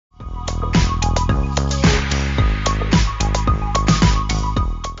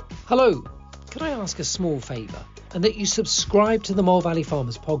Hello, could I ask a small favour, and that you subscribe to the Mole Valley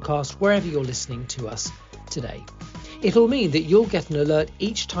Farmers podcast wherever you're listening to us today. It'll mean that you'll get an alert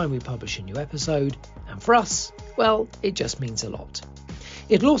each time we publish a new episode, and for us, well, it just means a lot.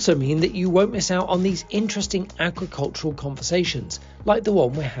 It'll also mean that you won't miss out on these interesting agricultural conversations, like the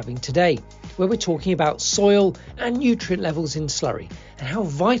one we're having today, where we're talking about soil and nutrient levels in slurry, and how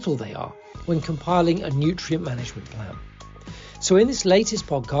vital they are when compiling a nutrient management plan. So in this latest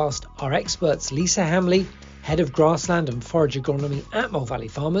podcast, our experts Lisa Hambly, Head of Grassland and Forage Agronomy at Mole Valley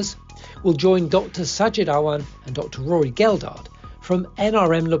Farmers, will join Dr. Sajjad Awan and Dr. Rory Geldard from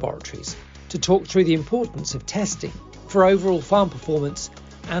NRM Laboratories to talk through the importance of testing for overall farm performance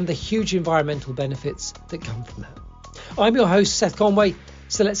and the huge environmental benefits that come from that. I'm your host, Seth Conway,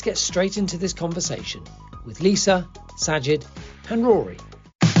 so let's get straight into this conversation with Lisa, Sajjad and Rory.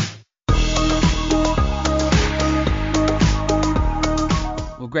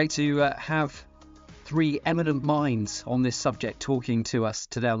 Well, great to have three eminent minds on this subject talking to us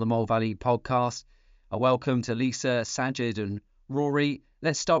today on the Mole Valley podcast. A welcome to Lisa, Sajjad and Rory.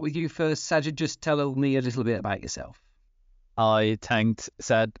 Let's start with you first. Sajjad, just tell me a little bit about yourself. I thanked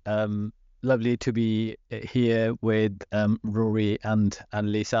Seth. Lovely to be here with Rory and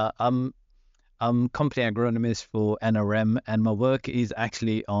Lisa. I'm company agronomist for NRM, and my work is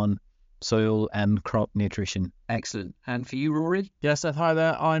actually on soil and crop nutrition. Excellent. And for you, Rory? Yes, Seth, hi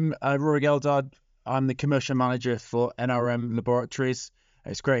there. I'm Rory Geldard. I'm the commercial manager for NRM Laboratories.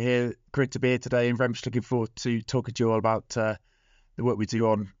 It's great to be here today, and very much looking forward to talking to you all about the work we do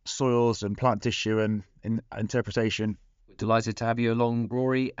on soils and plant tissue and interpretation. We're delighted to have you along,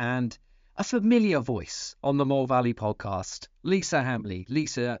 Rory, and a familiar voice on the Mole Valley podcast, Lisa Hambly.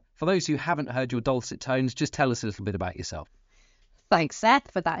 Lisa, for those who haven't heard your dulcet tones, just tell us a little bit about yourself. Thanks, Seth,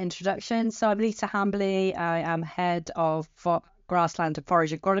 for that introduction. So I'm Lisa Hambly. I am head of Grassland and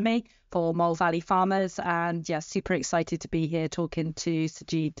Forage Agronomy for Mole Valley Farmers, and super excited to be here talking to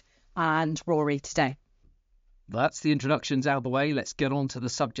Sajjad and Rory today. That's the introductions out of the way. Let's get on to the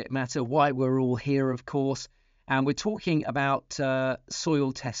subject matter, why we're all here, of course. And we're talking about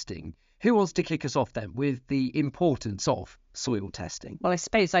soil testing. Who wants to kick us off then with the importance of soil testing? Well, I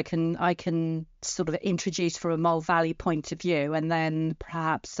suppose I can sort of introduce from a Mole Valley point of view, and then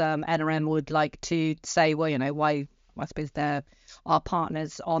perhaps NRM would like to say, well, why I suppose they're our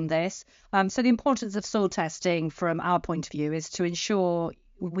partners on this. So the importance of soil testing from our point of view is to ensure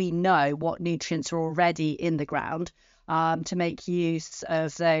we know what nutrients are already in the ground to make use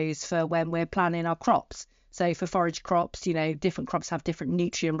of those for when we're planning our crops. So for forage crops, different crops have different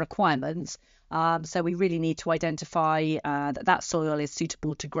nutrient requirements. So we really need to identify that soil is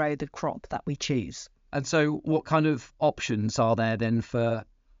suitable to grow the crop that we choose. And so what kind of options are there then for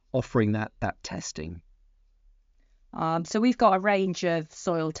offering that testing? So we've got a range of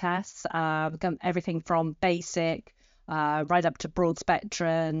soil tests, everything from basic right up to broad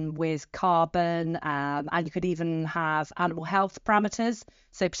spectrum with carbon, and you could even have animal health parameters.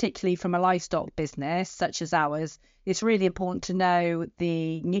 So particularly from a livestock business such as ours, it's really important to know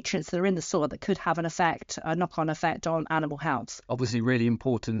the nutrients that are in the soil that could have a knock-on effect on animal health. Obviously really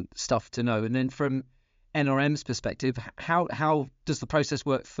important stuff to know. And then from NRM's perspective, how does the process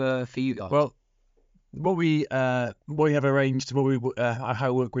work for you guys? Well, what we have arranged, how I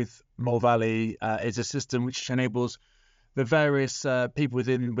work with Mole Valley is a system which enables the various people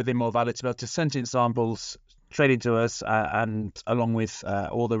within Mole Valley to be able to send in samples straight into us, and along with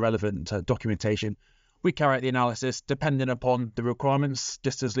all the relevant documentation, we carry out the analysis depending upon the requirements,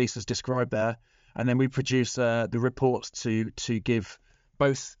 just as Lisa's described there, and then we produce the reports to give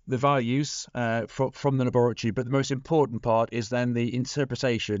both the values from the laboratory, but the most important part is then the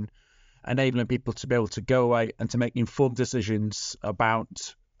interpretation, enabling people to be able to go away and to make informed decisions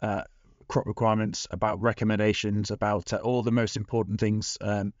about crop requirements, about recommendations, about all the most important things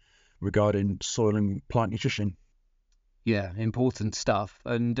regarding soil and plant nutrition. Yeah, important stuff.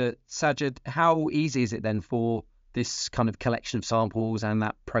 And Sajjad, how easy is it then for this kind of collection of samples and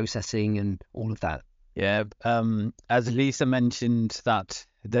that processing and all of that? Yeah, as Lisa mentioned, that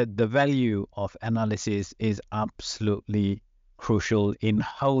the value of analysis is absolutely crucial in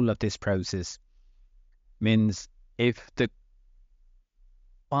whole of this process. Means if the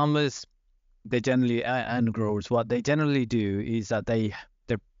farmers, and growers, what they generally do is that they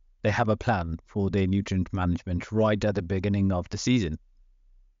have a plan for their nutrient management right at the beginning of the season.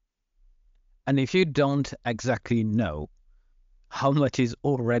 And if you don't exactly know how much is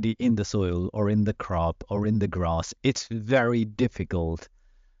already in the soil or in the crop or in the grass, it's very difficult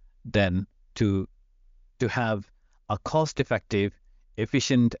then to have a cost-effective,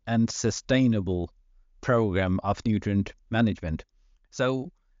 efficient and sustainable program of nutrient management.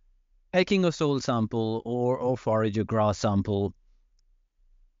 So taking a soil sample or forage or grass sample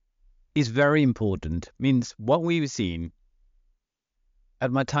is very important. Means what we've seen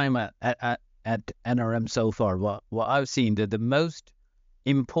at my time at NRM so far, what I've seen, that the most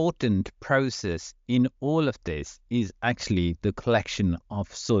important process in all of this is actually the collection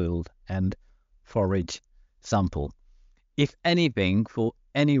of soil and forage sample. If anything, for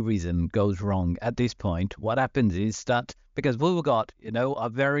any reason, goes wrong at this point, what happens is that, because we've got, a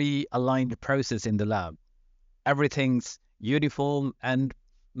very aligned process in the lab, everything's uniform, and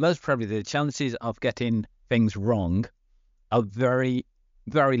most probably the chances of getting things wrong are very,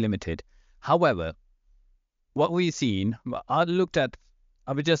 very limited. However, what we've seen, I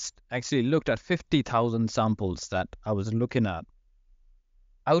just actually looked at 50,000 samples that I was looking at.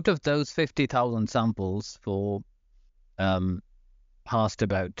 Out of those 50,000 samples for past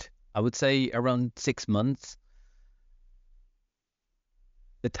about, I would say, around 6 months,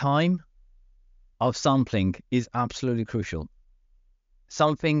 the time of sampling is absolutely crucial.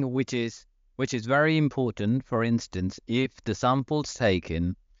 Something which is very important, for instance, if the sample's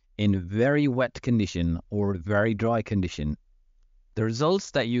taken in very wet condition or very dry condition, the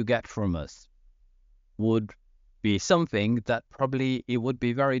results that you get from us would be something that probably it would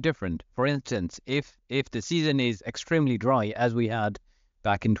be very different. For instance, if the season is extremely dry, as we had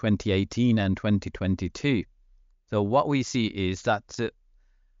back in 2018 and 2022, so what we see is that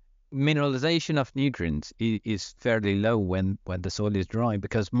mineralization of nutrients is fairly low when the soil is dry,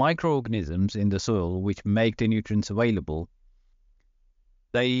 because microorganisms in the soil which make the nutrients available,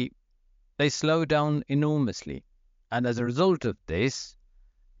 they slow down enormously. And as a result of this,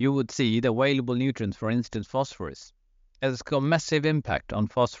 you would see the available nutrients, for instance, phosphorus. It's got a massive impact on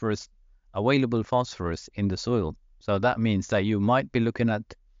available phosphorus in the soil. So that means that you might be looking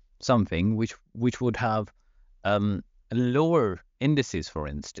at something which would have lower indices, for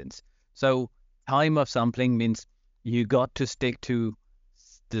instance. So time of sampling means you got to stick to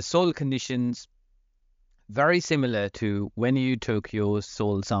the soil conditions very similar to when you took your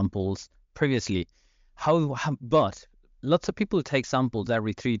soil samples previously. But lots of people take samples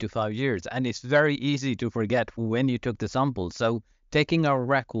every 3 to 5 years, and it's very easy to forget when you took the samples. So taking a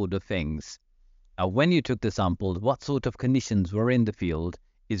record of things, when you took the samples, what sort of conditions were in the field,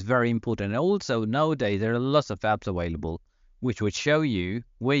 is very important. And also nowadays there are lots of apps available which would show you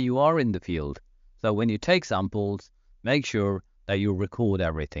where you are in the field. So when you take samples, make sure that you record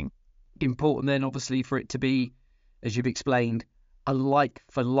everything. Important then, obviously, for it to be, as you've explained, a like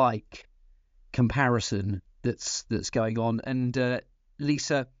for like comparison that's going on. And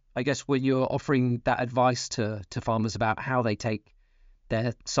Lisa, I guess when you're offering that advice to farmers about how they take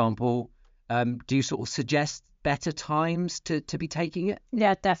their sample, do you sort of suggest better times to be taking it?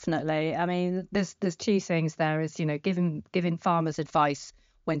 Yeah, definitely. I mean, there's two things there. Is giving farmers advice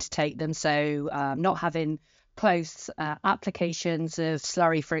when to take them. So not having close applications of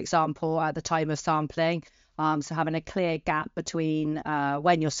slurry, for example, at the time of sampling. So having a clear gap between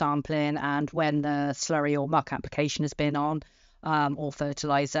when you're sampling and when the slurry or muck application has been on, or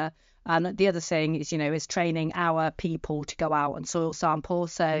fertilizer. And the other thing is, is training our people to go out and soil sample.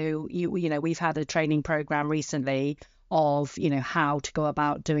 So, we've had a training program recently of, how to go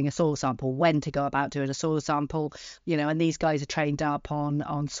about doing a soil sample, when to go about doing a soil sample, and these guys are trained up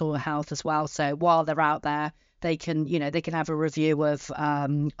on soil health as well. So while they're out there, they can have a review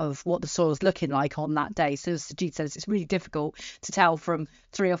of what the soil's looking like on that day. So as Sajjad says, it's really difficult to tell from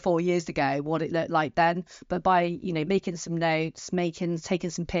 3 or 4 years ago what it looked like then. But by, making some notes, taking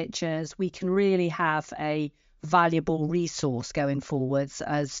some pictures, we can really have a valuable resource going forwards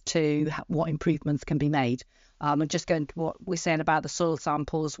as to what improvements can be made. And just going to what we're saying about the soil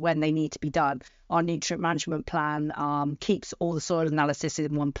samples when they need to be done, our nutrient management plan keeps all the soil analysis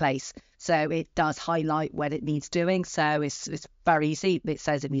in one place. So it does highlight when it needs doing. So it's very easy. It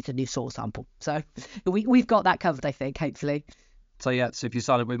says it needs a new soil sample. So we've got that covered, I think, hopefully. So so if you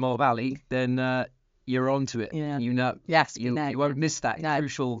started with Moore Valley, then you're on to it. Yeah. Yes, you won't miss that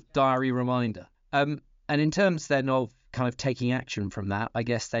crucial diary reminder. And in terms then of kind of taking action from that, I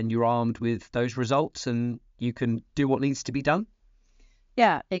guess then you're armed with those results and you can do what needs to be done.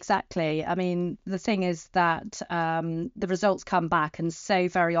 Yeah, exactly. I mean, the thing is that the results come back, and so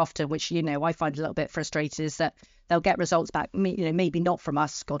very often, which, I find a little bit frustrating, is that they'll get results back, maybe not from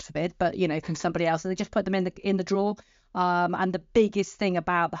us, God forbid, but, from somebody else, and they just put them in the drawer. And the biggest thing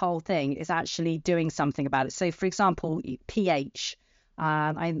about the whole thing is actually doing something about it. So, for example, pH.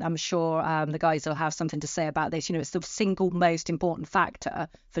 I'm sure the guys will have something to say about this. It's the single most important factor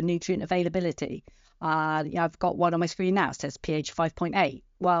for nutrient availability. I've got one on my screen now. It says pH 5.8.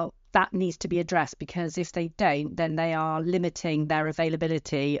 Well, that needs to be addressed, because if they don't, then they are limiting their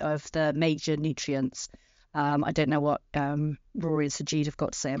availability of the major nutrients. I don't know what Rory and Sajjad have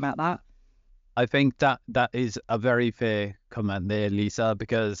got to say about that. I think that is a very fair comment there, Lisa,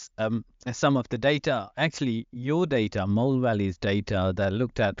 because some of the data, actually your data, Mole Valley's data that I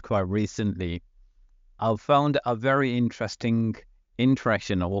looked at quite recently, I've found a very interesting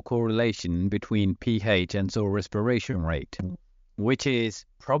interaction or correlation between pH and soil respiration rate, which is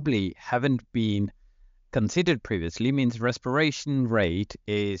probably haven't been considered previously. Means respiration rate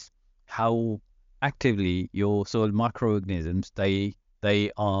is how actively your soil microorganisms they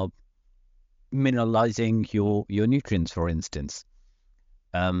are mineralizing your nutrients, for instance.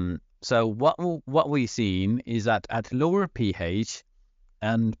 So what we've seen is that at lower pH,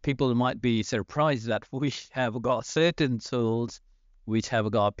 and people might be surprised that we have got certain soils which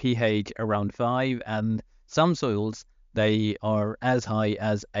have got pH around 5, and some soils they are as high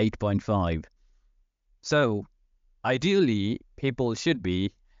as 8.5. So ideally, people should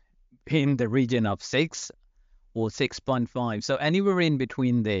be in the region of 6 or 6.5. So anywhere in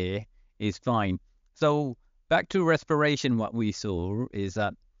between there is fine. So back to respiration, what we saw is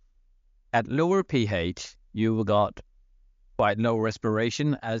that at lower pH, you've got quite low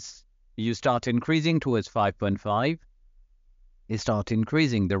respiration. As you start increasing towards 5.5, you start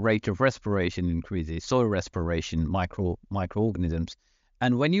increasing, the rate of respiration increases, soil respiration, microorganisms.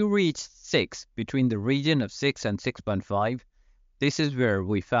 And when you reach 6, between the region of 6 and 6.5, this is where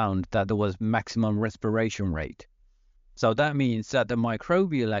we found that there was maximum respiration rate. So that means that the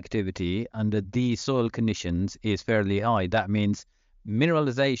microbial activity under these soil conditions is fairly high. That means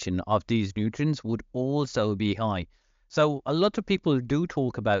mineralization of these nutrients would also be high. So a lot of people do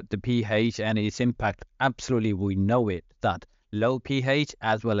talk about the pH and its impact. Absolutely, we know it, that low pH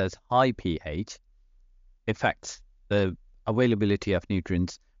as well as high pH affects the availability of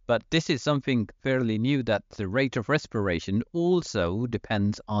nutrients. But this is something fairly new, that the rate of respiration also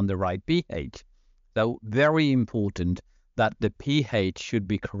depends on the right pH. So very important that the pH should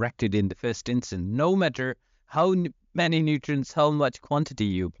be corrected in the first instance, no matter how many nutrients, how much quantity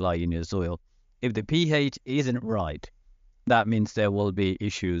you apply in your soil. If the pH isn't right, that means there will be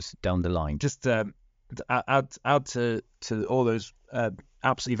issues down the line. Just add to all those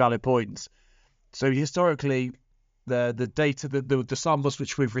absolutely valid points. So historically, the data, the samples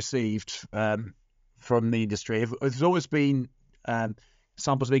which we've received from the industry, there's always been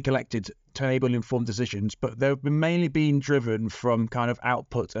samples being collected to enable informed decisions, but they've been mainly being driven from kind of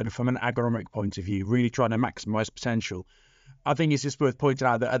output and from an agronomic point of view, really trying to maximise potential. I think it's just worth pointing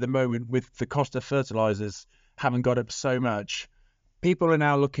out that at the moment, with the cost of fertilisers having got up so much, people are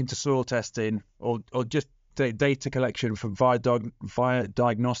now looking to soil testing or just data collection from via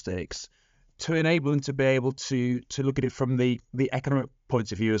diagnostics to enable them to be able to look at it from the economic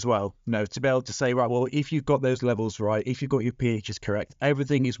point of view as well. You know, to be able to say, right, well, if you've got those levels right, if you've got your pHs correct,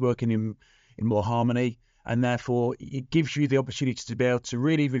 everything is working in more harmony, and therefore it gives you the opportunity to be able to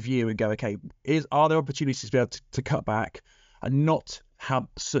really review and go, okay, are there opportunities to be able to cut back and not have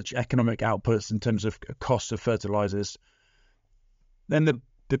such economic outputs in terms of costs of fertilizers? Then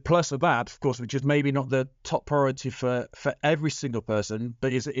the plus of that, of course, which is maybe not the top priority for every single person,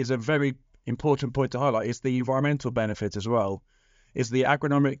 but is a very important point to highlight, is the environmental benefit as well, is the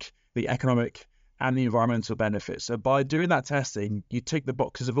agronomic, the economic, and the environmental benefits. So by doing that testing, you tick the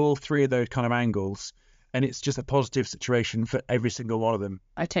boxes of all three of those kind of angles, and it's just a positive situation for every single one of them.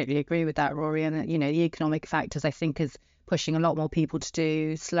 I totally agree with that, Rory. And, the economic factors, I think, is pushing a lot more people to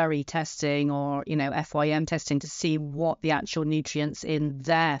do slurry testing or, FYM testing to see what the actual nutrients in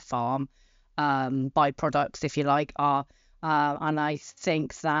their farm, byproducts, if you like, are. And I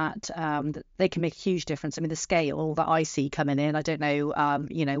think that they can make a huge difference. I mean, the scale that I see coming in, I don't know,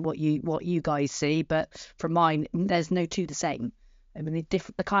 what you guys see, but from mine, there's no two the same. I mean,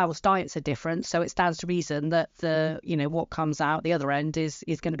 the cows' diets are different, so it stands to reason that what comes out the other end is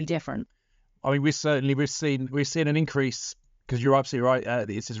going to be different. I mean, we've seen an increase, because you're absolutely right.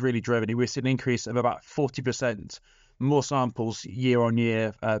 This is really driven. We've seen an increase of about 40% more samples year on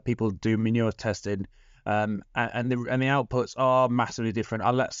year. People do manure testing. And the outputs are massively different.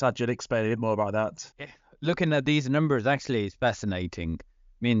 I'll let Sajjad explain a bit more about that. Yeah. Looking at these numbers actually is fascinating.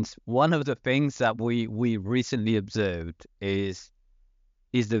 Means one of the things that we recently observed is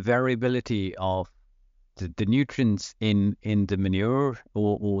the variability of the nutrients in the manure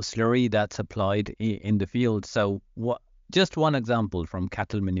or slurry that's applied in the field. So just one example from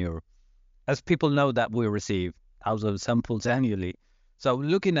cattle manure. As people know that we receive thousands of samples annually. So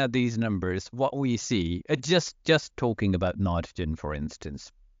looking at these numbers, what we see, just talking about nitrogen, for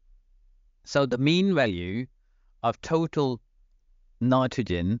instance. So the mean value of total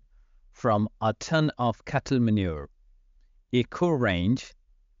nitrogen from a ton of cattle manure. It could range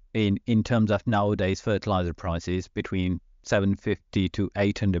in terms of nowadays fertilizer prices between 750 to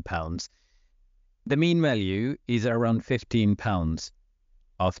 800 pounds. The mean value is around 15 pounds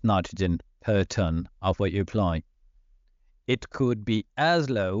of nitrogen per ton of what you apply. It could be as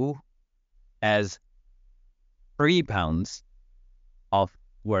low as 3 pounds of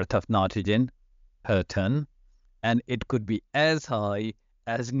worth of nitrogen per ton, and it could be as high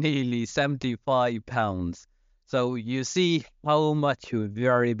as nearly 75 pounds. So you see how much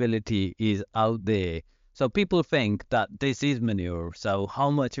variability is out there. So people think that this is manure, so how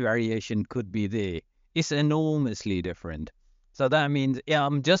much variation could be there? It's enormously different. So that means,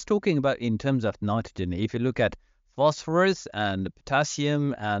 I'm just talking about in terms of nitrogen. If you look at phosphorus and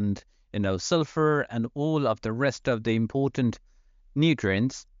potassium and sulfur and all of the rest of the important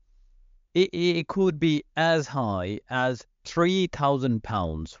nutrients, it could be as high as 3,000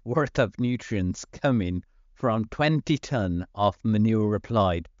 pounds worth of nutrients coming from 20 ton of manure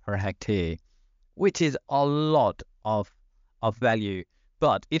applied per hectare, which is a lot of value.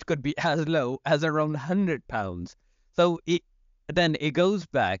 But it could be as low as around 100 pounds. So it goes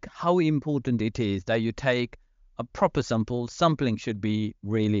back how important it is that you take a proper sample. Sampling should be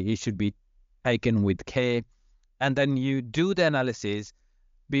taken with care, and then you do the analysis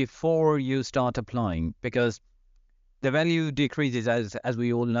before you start applying, because the value decreases as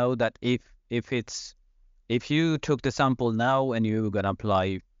we all know that if you took the sample now and you were going to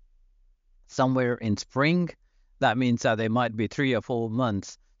apply somewhere in spring, that means that there might be 3 or 4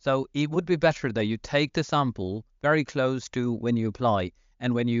 months. So it would be better that you take the sample very close to when you apply.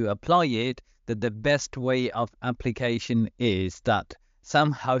 And when you apply it, that the best way of application is that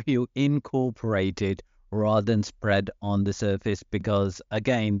somehow you incorporate it rather than spread on the surface, because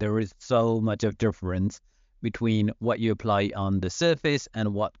again, there is so much of difference between what you apply on the surface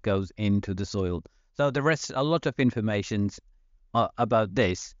and what goes into the soil. So a lot of information about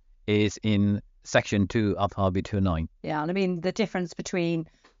this is in section 2 of RB 29. Yeah, and I mean the difference between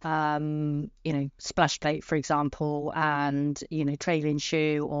splash plate, for example, and trailing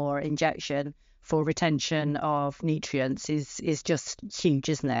shoe or injection for retention of nutrients is just huge,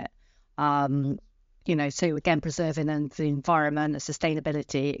 isn't it? So again, preserving the environment, the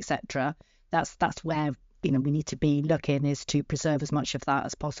sustainability, etc. That's where we need to be looking, is to preserve as much of that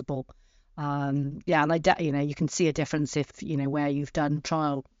as possible. And you can see a difference if where you've done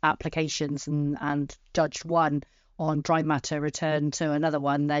trial applications and judged one on dry matter return to another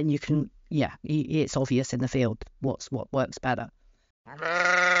one, then you can it's obvious in the field what works better.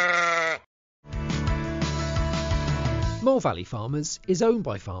 Mole Valley Farmers is owned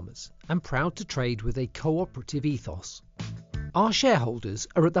by farmers and proud to trade with a cooperative ethos. Our shareholders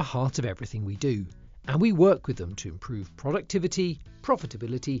are at the heart of everything we do, and we work with them to improve productivity,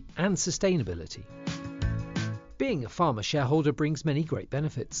 profitability and sustainability. Being a farmer shareholder brings many great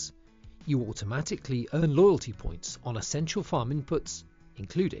benefits. You automatically earn loyalty points on essential farm inputs,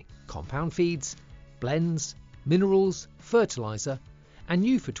 including compound feeds, blends, minerals, fertiliser, and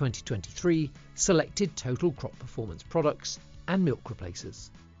new for 2023, selected total crop performance products and milk replacers.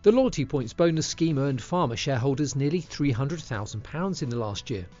 The loyalty points bonus scheme earned farmer shareholders nearly £300,000 in the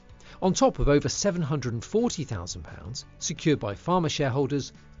last year, on top of over £740,000 secured by farmer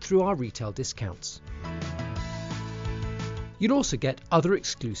shareholders through our retail discounts. You'll also get other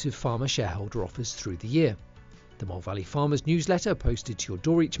exclusive farmer shareholder offers through the year. The Mole Valley Farmers newsletter posted to your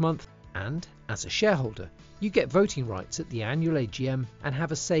door each month, and as a shareholder, you get voting rights at the annual AGM and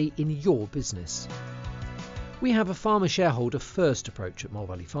have a say in your business. We have a farmer shareholder first approach at Mole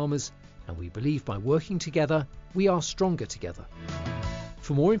Valley Farmers, and we believe by working together, we are stronger together.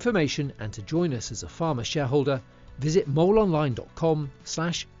 For more information and to join us as a farmer shareholder, visit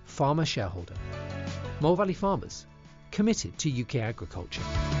moleonline.com/farmer shareholder. Mole Valley Farmers, committed to UK agriculture.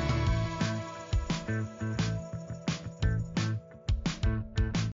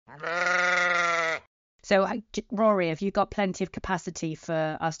 So, Rory, have you got plenty of capacity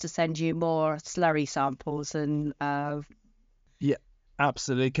for us to send you more slurry samples? And Yeah,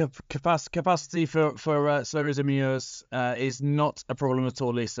 absolutely. Capacity for slurries and manures is not a problem at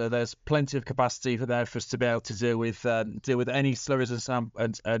all, Lisa. There's plenty of capacity for us to be able to deal with any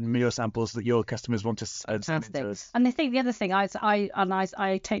slurries and manure samples that your customers want to send to us. And I think the other thing I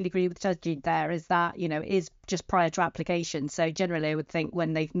totally agree with Sajjad there is that is just prior to application. So generally, I would think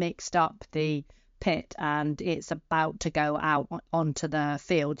when they've mixed up the pit and it's about to go out onto the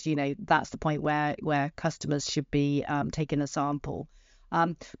field, that's the point where customers should be taking a sample.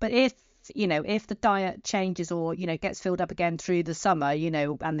 But if if the diet changes or gets filled up again through the summer,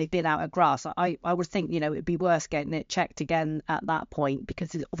 and they've been out of grass, I would think it'd be worth getting it checked again at that point,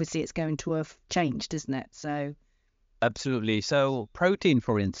 because obviously it's going to have changed, isn't it? So Absolutely. So protein,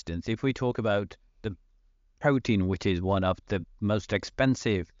 for instance, if we talk about the protein, which is one of the most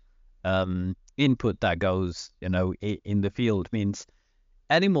expensive input that goes, in the field, means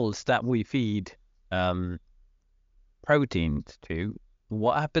animals that we feed proteins to,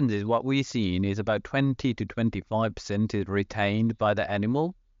 what happens is, what we've seen is about 20 to 25% is retained by the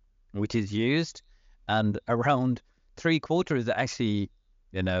animal, which is used, and around 3/4 actually,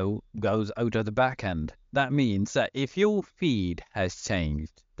 goes out of the back end. That means that if your feed has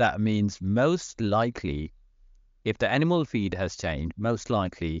changed, that means most likely, if the animal feed has changed, most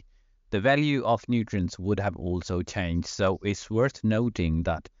likely the value of nutrients would have also changed. So it's worth noting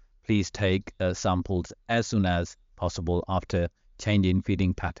that please take samples as soon as possible after changing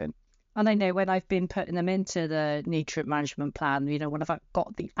feeding pattern. And I know when I've been putting them into the nutrient management plan, when I've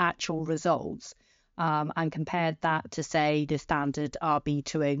got the actual results, and compared that to, say, the standard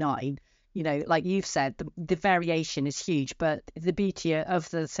RB209, like you've said, the variation is huge. But the beauty of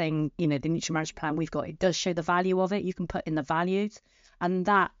the thing, the nutrient management plan we've got, it does show the value of it. You can put in the values, and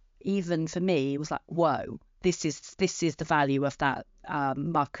that, even for me, was like, whoa, this is the value of that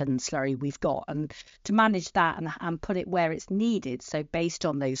muck and slurry we've got, and to manage that and put it where it's needed, so based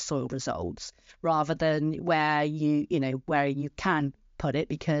on those soil results, rather than where you can put it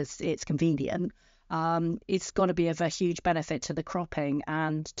because it's convenient. It's going to be of a huge benefit to the cropping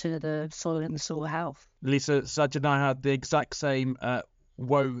and to the soil and the soil health. Lisa, Sajjad and I had the exact same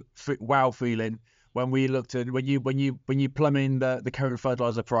wow feeling when we looked at when you plumb in the current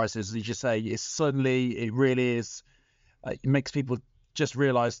fertilizer prices. As you say, it really is. It makes people just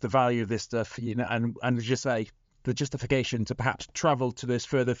realise the value of this stuff, and as you say, the justification to perhaps travel to those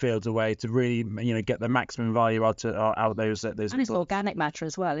further fields away to really, get the maximum value out of those. And it's organic matter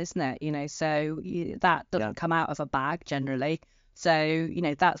as well, isn't it? So that doesn't come out of a bag generally. So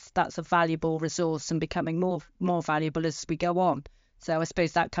that's a valuable resource and becoming more valuable as we go on. So I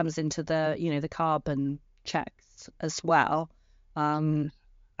suppose that comes into the the carbon checks as well.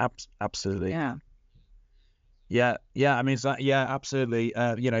 Absolutely. Yeah. Yeah. I mean, absolutely.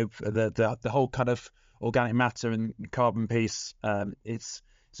 The whole kind of organic matter and carbon piece, it's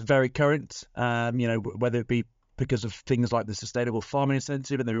very current. Whether it be because of things like the sustainable farming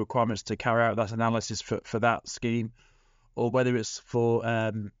incentive and the requirements to carry out that analysis for that scheme, or whether it's for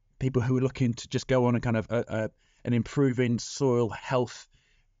people who are looking to just go on a kind of an improving soil health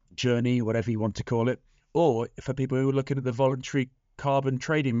journey, whatever you want to call it, or for people who are looking at the voluntary carbon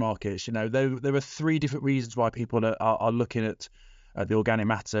trading markets. There are three different reasons why people are looking at the organic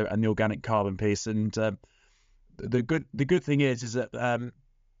matter and the organic carbon piece. And the good thing is that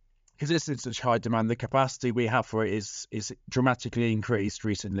because it's in such high demand, the capacity we have for it is dramatically increased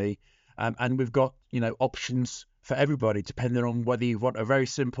recently, and we've got options for everybody, depending on whether you want a very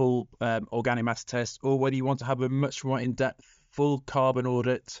simple organic matter test or whether you want to have a much more in-depth full carbon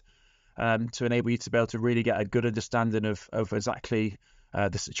audit to enable you to be able to really get a good understanding of exactly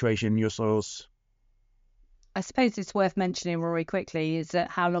the situation in your soils. I suppose it's worth mentioning, Rory, quickly, is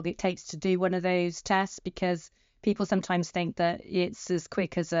that how long it takes to do one of those tests, because people sometimes think that it's as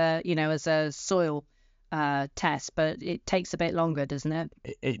quick as a soil test, but it takes a bit longer, doesn't it?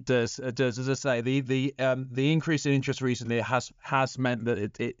 It does. As I say, the increase in interest recently has meant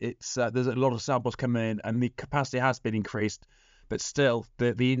that it's there's a lot of samples coming in, and the capacity has been increased, but still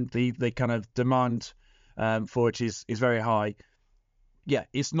the kind of demand for it is very high. Yeah,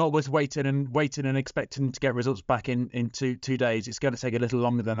 it's not worth waiting and expecting to get results back in 2 days. It's going to take a little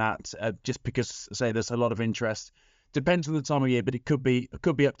longer than that, just because, say, there's a lot of interest. Depends on the time of year, but it could be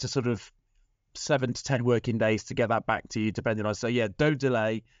up to sort of 7 to 10 working days to get that back to you, depending on. So yeah, don't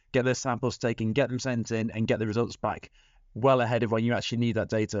delay. Get those samples taken, get them sent in, and get the results back well ahead of when you actually need that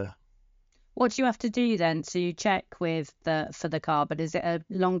data. What do you have to do then to check for the carbon? Is it a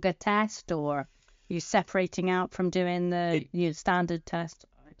longer test, or are you separating out from doing the standard test?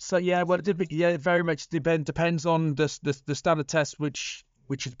 So yeah, well, it very much depends on the standard test which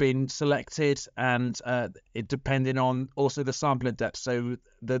has been selected, and it depending on also the sampling depth. So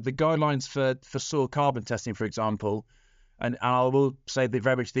the guidelines for soil carbon testing, for example, and I will say that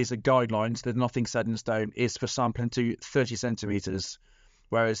very much these are guidelines, there's nothing set in stone, is for sampling to 30 centimetres,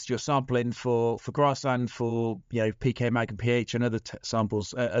 whereas your sampling for grassland, for pK, mag and pH and other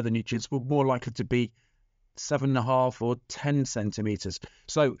samples, other nutrients, were more likely to be 7.5 or 10 centimetres.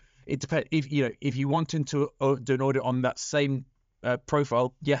 So it depends. If you wanted to do an audit on that same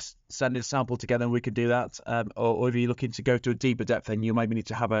profile, yes, send a sample together and we can do that. Or if you're looking to go to a deeper depth, then you maybe need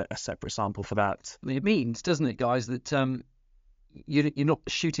to have a separate sample for that. It means, doesn't it, guys, that you're not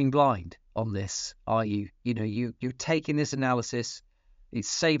shooting blind on this, are you? You know, you're taking this analysis, it's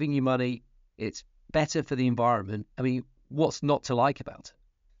saving you money, it's better for the environment. I mean, what's not to like about it?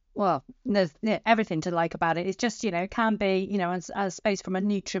 Well, there's everything to like about it. It's just, can be, as I suppose from a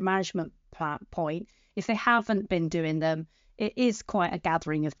nutrient management point, if they haven't been doing them, it is quite a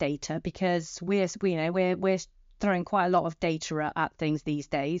gathering of data, because we're throwing quite a lot of data at things these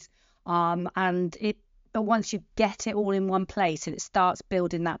days. But once you get it all in one place and it starts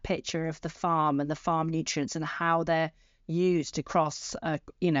building that picture of the farm and the farm nutrients and how they're used across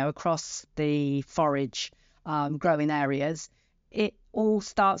the forage growing areas, it all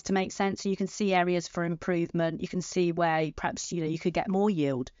starts to make sense. So you can see areas for improvement. You can see where perhaps you could get more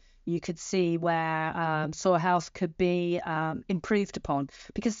yield. You could see where soil health could be improved upon.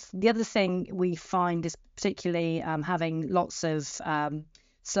 Because the other thing we find is, particularly having lots of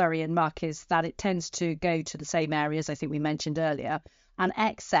slurry and muck, is that it tends to go to the same areas I think we mentioned earlier. And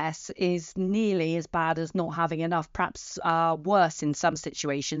excess is nearly as bad as not having enough, perhaps worse in some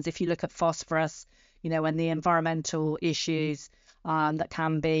situations. If you look at phosphorus, and the environmental issues that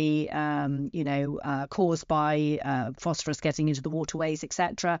can be, caused by phosphorus getting into the waterways,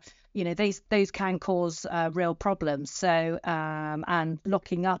 etc. Those can cause real problems. So, and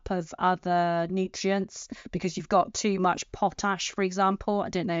locking up of other nutrients, because you've got too much potash, for example. I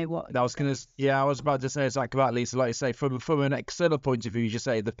don't know what. I was about to say exactly that, Lisa. Like you say, from an external point of view, you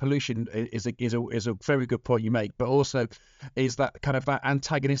say the pollution is a very good point you make, but also is that kind of that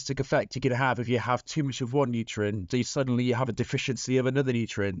antagonistic effect you're going to have if you have too much of one nutrient. Suddenly you have a deficiency of another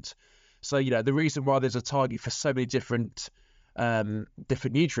nutrient. So the reason why there's a target for so many different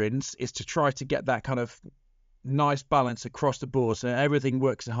nutrients is to try to get that kind of nice balance across the board, so everything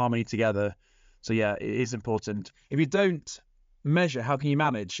works in harmony together. So it is important. If you don't measure, how can you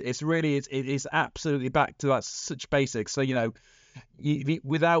manage? It is absolutely back to that such basics. So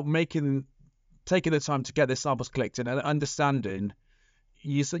without taking the time to get the samples collected and understanding,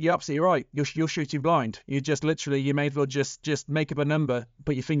 you're absolutely right. You're shooting blind. You may as well just make up a number,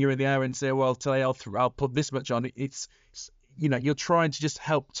 put your finger in the air and say, well, today I'll put this much on. It's you're trying to just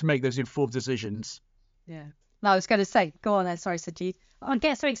help to make those informed decisions. Yeah. No, I was going to say, go on then. Sorry, Sajjad. I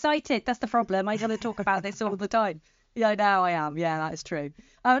get so excited. That's the problem. I'm going to talk about this all the time. Yeah, now I am. Yeah, that is true.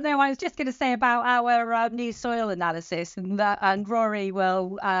 No, I was just going to say about our new soil analysis, and Rory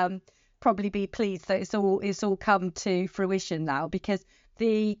will probably be pleased that it's all come to fruition now, because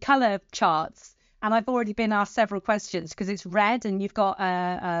the colour charts, and I've already been asked several questions, because it's red and you've got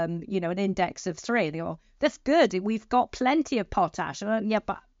an index of 3. And they go, that's good. We've got plenty of potash. Yeah,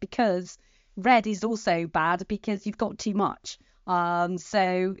 but because red is also bad because you've got too much.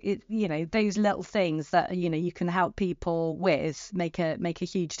 So those little things that you can help people with make a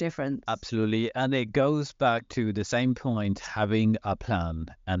huge difference. Absolutely, and it goes back to the same point: having a plan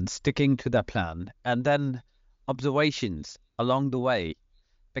and sticking to the plan, and then observations along the way,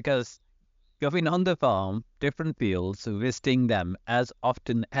 because going on the farm, different fields, visiting them as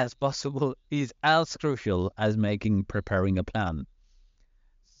often as possible is as crucial as preparing a plan.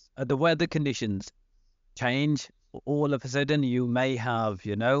 The weather conditions change. All of a sudden, you may have,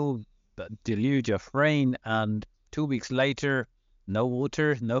 a deluge of rain, and 2 weeks later, no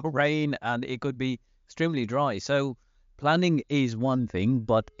water, no rain, and it could be extremely dry. So planning is one thing,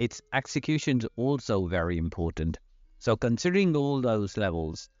 but its execution is also very important. So considering all those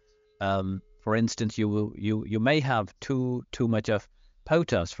levels, for instance, you may have too much of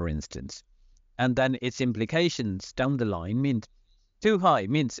potash, for instance, and then its implications down the line means too high,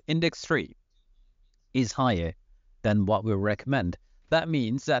 means index 3 is higher than what we recommend. That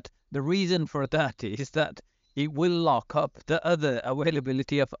means that the reason for that is that it will lock up the other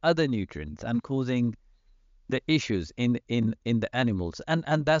availability of other nutrients and causing the issues in the animals.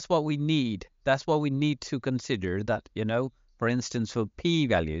 And that's what we need. That's what we need to consider, that, for instance, for P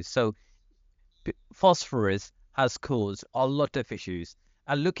values. So phosphorus has caused a lot of issues.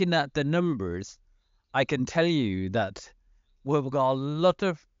 And looking at the numbers, I can tell you that we've got a lot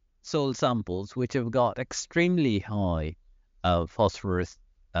of soil samples which have got extremely high phosphorus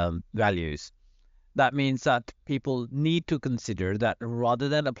values. That means that people need to consider that rather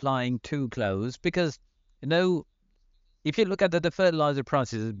than applying too close, because if you look at the fertilizer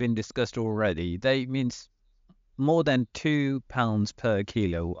prices has been discussed already, they means more than £2 per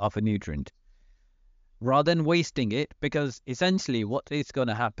kilo of a nutrient. Rather than wasting it, because essentially what is going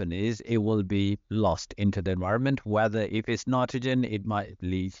to happen is it will be lost into the environment, whether if it's nitrogen, it might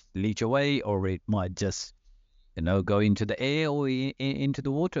leach away, or it might just go into the air or into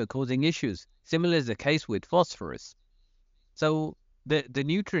the water, causing issues. Similar is the case with phosphorus. So the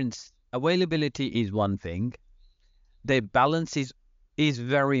nutrients availability is one thing. The balance is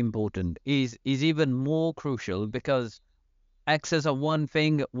very important, is even more crucial, because excess of one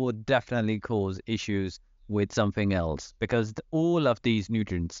thing would definitely cause issues with something else, because all of these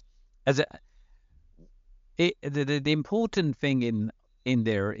nutrients, the important thing in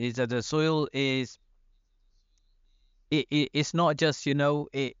there is that the soil is, it's not just,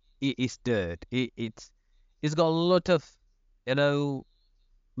 it's dirt. It's got a lot of,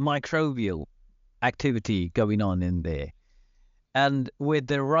 microbial activity going on in there. And with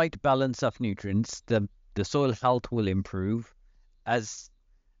the right balance of nutrients, the soil health will improve. As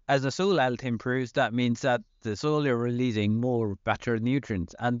the soil health improves, that means that the soil is releasing more better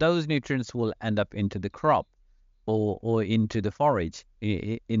nutrients, and those nutrients will end up into the crop or into the forage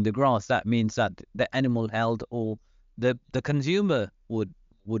in the grass. That means that the animal health or the consumer would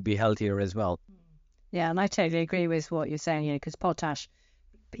be healthier as well. Yeah, and I totally agree with what you're saying, because potash,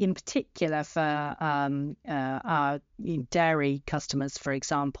 in particular for our dairy customers, for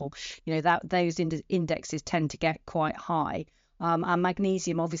example, that those indexes tend to get quite high. And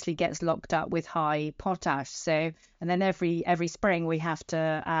magnesium obviously gets locked up with high potash. So, and then every spring we have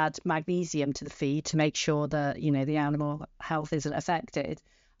to add magnesium to the feed to make sure that, the animal health isn't affected.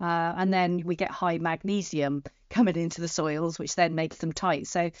 And then we get high magnesium coming into the soils, which then makes them tight.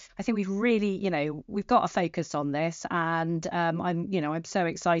 So I think we've really, we've got to focus on this. And I'm so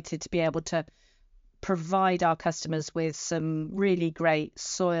excited to be able to provide our customers with some really great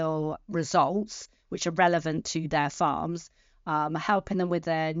soil results, which are relevant to their farms. Helping them with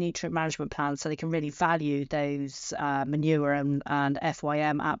their nutrient management plans so they can really value those manure and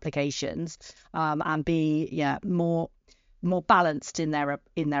FYM applications, and be more balanced in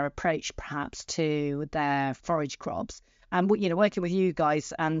their approach perhaps to their forage crops. And working with you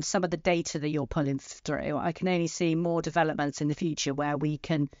guys and some of the data that you're pulling through, I can only see more developments in the future where we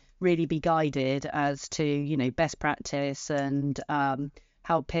can really be guided as to best practice and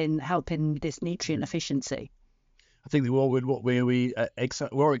helping this nutrient efficiency. I think what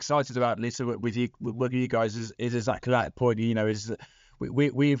we're excited about, Lisa, with you guys is exactly that point. Is that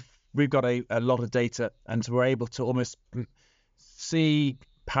we've got a lot of data, and so we're able to almost see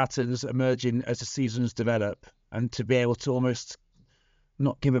patterns emerging as the seasons develop, and to be able to almost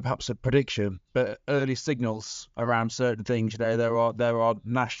not give perhaps a prediction, but early signals around certain things. There are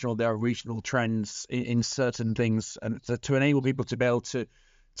national, there are regional trends in certain things, and to enable people to be able to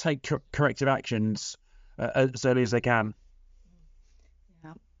take corrective actions as early as they can.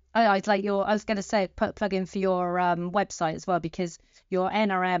 Yeah, I was going to say plug in for your website as well, because your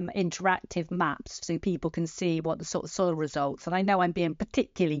NRM interactive maps, so people can see what the sort of soil results. And I know I'm being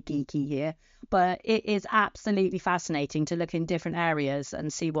particularly geeky here, but it is absolutely fascinating to look in different areas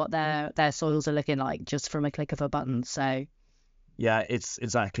and see what their soils are looking like just from a click of a button. So yeah, it's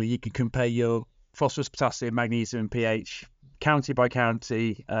exactly, you can compare your phosphorus, potassium, magnesium, pH county by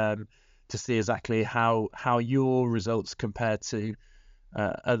county, to see exactly how your results compare to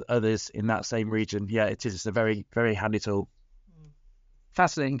others in that same region. Yeah, it is a very, very handy tool.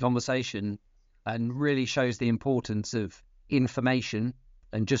 Fascinating conversation, and really shows the importance of information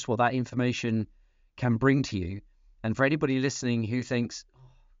and just what that information can bring to you. And for anybody listening who thinks,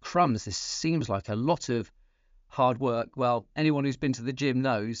 crumbs, this seems like a lot of hard work. Well, anyone who's been to the gym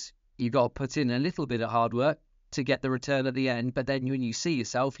knows you've got to put in a little bit of hard work to get the return at the end, but then when you see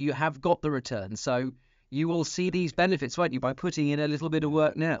yourself, you have got the return. So you will see these benefits, won't you, by putting in a little bit of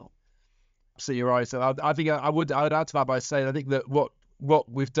work now? So you're right. So I think I would add to that by saying, I think that what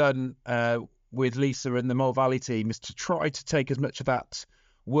we've done with Lisa and the Mole Valley team is to try to take as much of that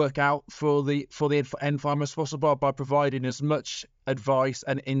work out for the end farmer as possible by providing as much advice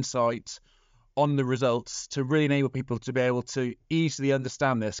and insight on the results to really enable people to be able to easily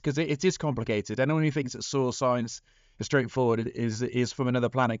understand this, because it is complicated. Anyone who thinks that soil science is straightforward is from another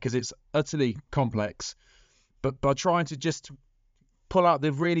planet, because it's utterly complex. But by trying to just pull out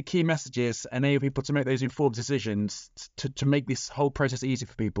the really key messages and enable people to make those informed decisions to make this whole process easy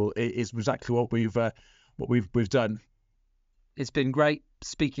for people is exactly what we've done. It's been great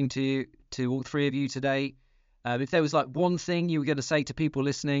speaking to all three of you today. If there was like one thing you were going to say to people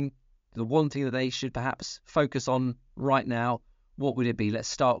listening, the one thing that they should perhaps focus on right now, what would it be? Let's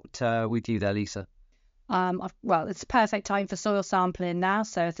start with you there, Lisa. Well, it's a perfect time for soil sampling now.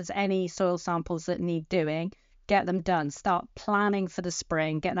 So if there's any soil samples that need doing, get them done. Start planning for the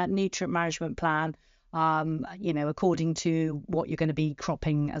spring. Get that nutrient management plan, according to what you're going to be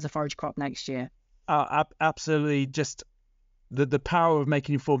cropping as a forage crop next year. Absolutely. Just the power of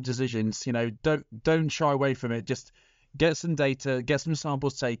making informed decisions. Don't shy away from it. Just get some data, get some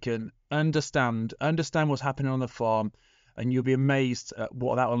samples taken, understand what's happening on the farm, and you'll be amazed at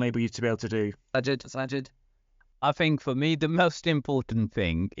what that will enable you to be able to do. Sajjad? I think for me, the most important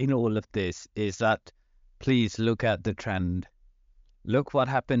thing in all of this is that please look at the trend. Look what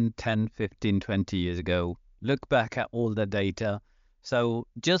happened 10, 15, 20 years ago. Look back at all the data. So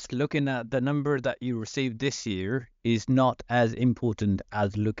just looking at the number that you received this year is not as important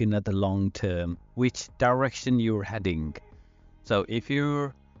as looking at the long term, which direction you're heading. So if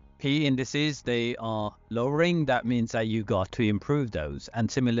your P indices, they are lowering, that means that you got to improve those.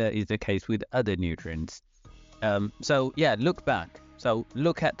 And similar is the case with other nutrients. So yeah, look back. So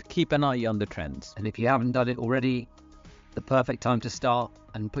keep an eye on the trends. And if you haven't done it already, the perfect time to start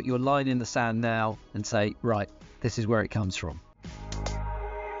and put your line in the sand now and say, right, this is where it comes from.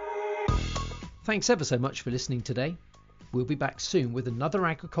 Thanks ever so much for listening today. We'll be back soon with another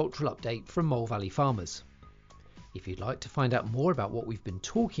agricultural update from Mole Valley farmers. If you'd like to find out more about what we've been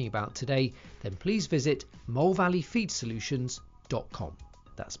talking about today, then please visit molevalleyfeedsolutions.com.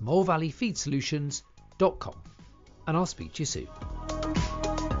 That's molevalleyfeedsolutions.com. And I'll speak to you soon.